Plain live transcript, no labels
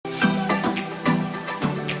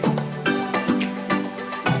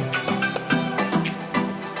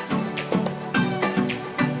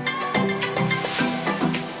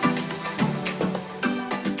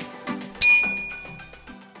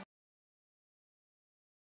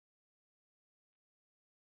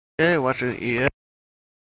Okay, watching ES.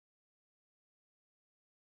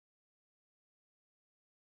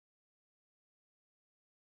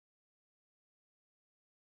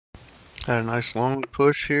 Had a nice long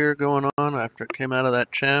push here going on after it came out of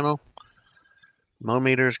that channel.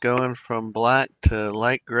 Mometer's going from black to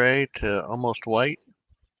light gray to almost white.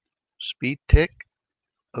 Speed tick,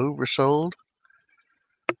 oversold.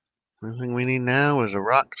 The thing we need now is a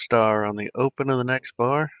rock star on the open of the next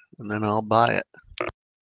bar, and then I'll buy it.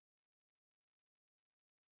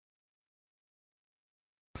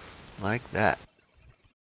 Like that.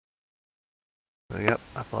 So yep,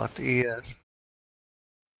 I bought the ES.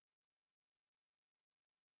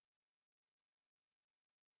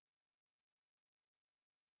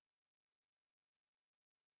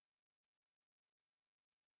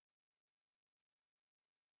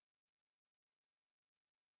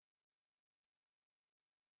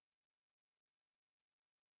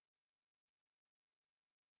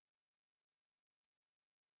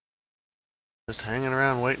 Just hanging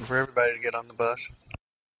around waiting for everybody to get on the bus.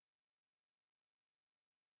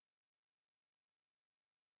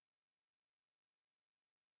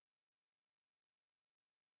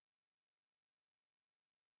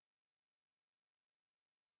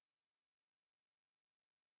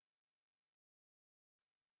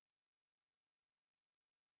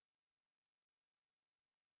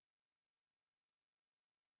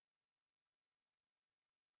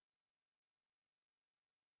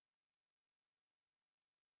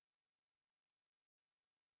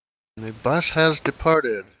 The bus has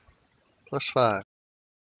departed. +5.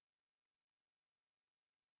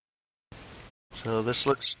 So this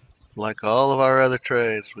looks like all of our other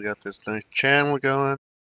trades. We got this nice channel going.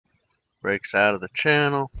 Breaks out of the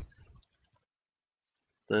channel.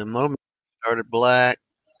 The moment started black,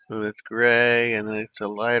 then it's gray, and then it's a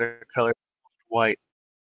lighter color white,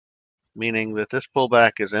 meaning that this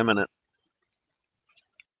pullback is imminent.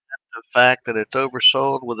 The fact that it's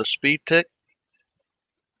oversold with a speed tick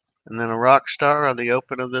and then a rock star on the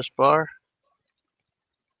open of this bar,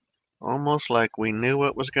 almost like we knew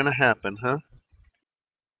what was going to happen, huh?